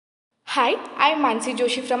Hi, I'm Mansi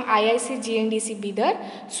Joshi from IIC GNDC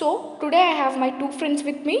Bidar. So today I have my two friends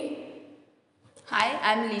with me. Hi,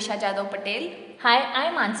 I'm Lisha Patel. Hi,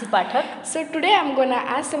 I'm Mansi Pathak. So today I'm gonna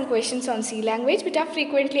ask some questions on C language which are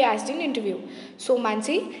frequently asked in interview. So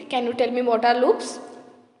Mansi, can you tell me what are loops?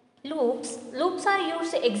 Loops are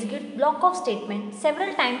used to execute block of statement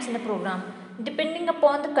several times in a program depending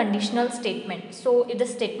upon the conditional statement. So if the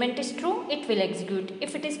statement is true, it will execute.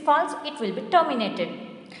 If it is false, it will be terminated.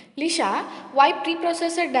 Lisha, why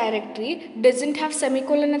preprocessor directory doesn't have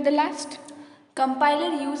semicolon at the last?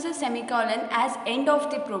 Compiler uses semicolon as end of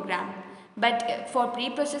the program. But for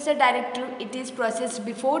preprocessor directory, it is processed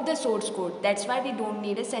before the source code. That's why we don't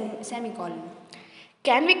need a semicolon.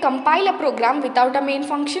 Can we compile a program without a main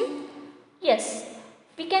function? Yes,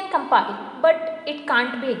 we can compile, but it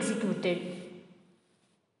can't be executed.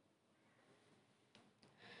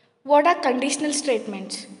 What are conditional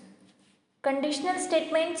statements? Conditional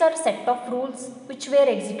statements are set of rules which were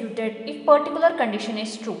executed if particular condition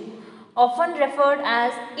is true, often referred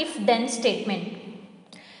as if-then statement.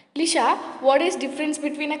 Lisha, what is difference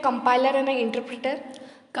between a compiler and an interpreter?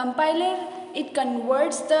 Compiler, it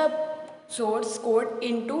converts the source code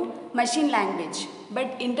into machine language.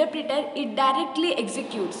 But interpreter, it directly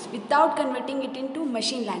executes without converting it into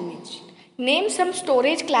machine language. Name some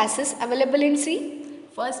storage classes available in C.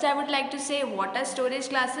 First, I would like to say what are storage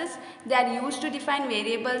classes. They are used to define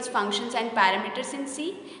variables, functions and parameters in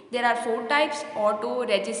C. There are 4 types: auto,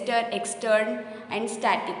 register, extern and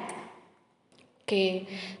static. Okay,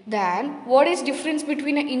 then what is difference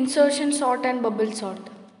between an insertion sort and bubble sort?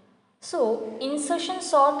 So, insertion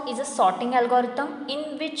sort is a sorting algorithm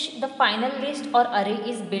in which the final list or array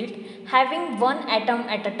is built having one atom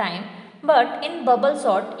at a time, but in bubble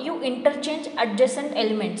sort you interchange adjacent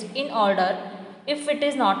elements in order if it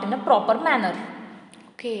is not in a proper manner.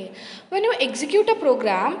 Okay, when you execute a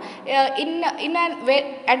program,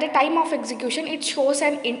 at the time of execution it shows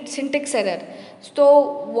an syntax error.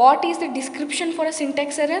 So, what is the description for a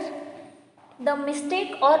syntax error? The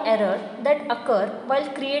mistake or error that occur while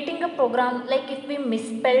creating a program, like if we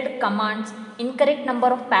misspelled commands, incorrect number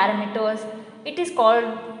of parameters, it is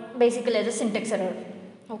called basically as a syntax error.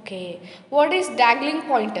 Okay, what is dangling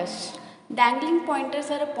pointers? Dangling pointers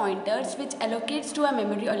are pointers which allocates to a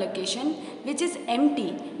memory allocation which is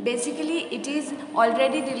empty. Basically, it is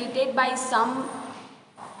already deleted by some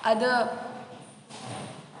other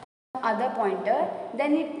pointer.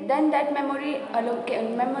 Then that memory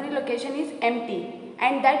location is empty,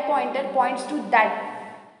 and that pointer points to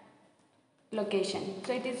that location.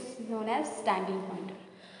 So it is known as dangling pointer.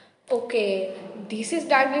 Okay, this is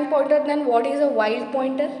dangling pointer. Then what is a while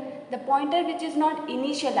pointer? The pointer which is not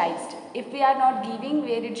initialized. If we are not giving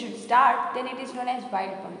where it should start, then it is known as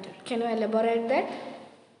while pointer. Can you elaborate that?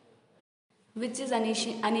 Which is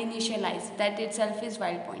uninitialized. That itself is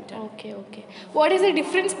while pointer. Okay. What is the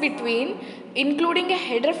difference between including a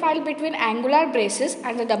header file between angular braces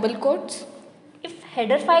and the double quotes? If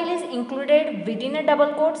header file is included within a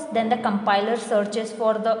double quotes, then the compiler searches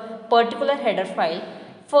for the particular header file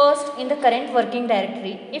first in the current working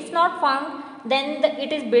directory. If not found, then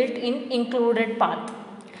it is built in included path.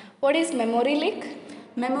 What is memory leak?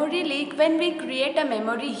 Memory leak, when we create a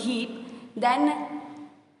memory heap, then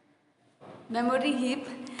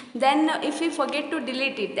if we forget to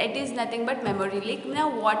delete it, that is nothing but memory leak.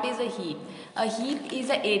 Now what is a heap? A heap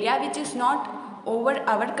is an area which is not over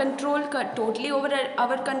our control, totally over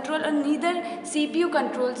our control, or neither CPU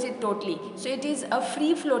controls it totally. So it is a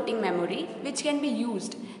free floating memory which can be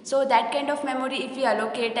used. So that kind of memory, if we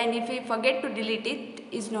allocate and if we forget to delete it,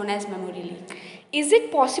 is known as memory leak. Is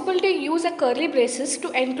it possible to use a curly braces to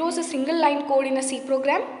enclose a single line code in a C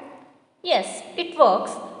program? Yes, it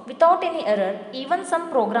works without any error. Even some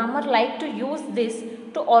programmer like to use this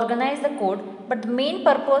to organize the code, but the main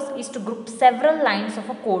purpose is to group several lines of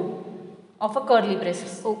a code of a curly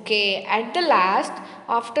braces. Okay, at the last,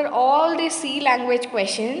 after all these C language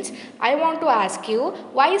questions, I want to ask you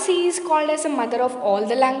why C is called as a mother of all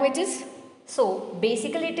the languages? So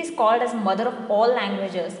basically it is called as mother of all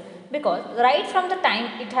languages because right from the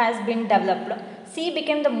time it has been developed, C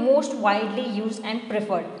became the most widely used and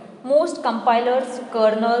preferred. Most compilers,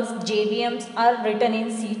 kernels, JVMs are written in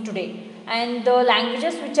C today, and the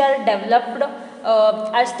languages which are developed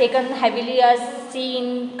as taken heavily as C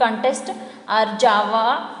in contest are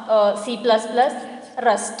Java, C++,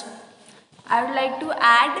 Rust. I would like to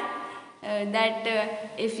add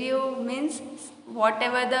that if you means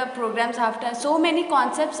whatever the programs after, so many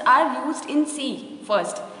concepts are used in C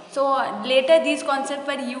first. So later these concepts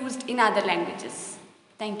were used in other languages.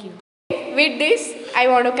 Thank you. With this, I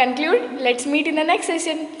want to conclude. Let's meet in the next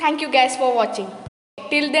session. Thank you guys for watching.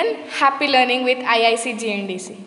 Till then, happy learning with IIC GNDC.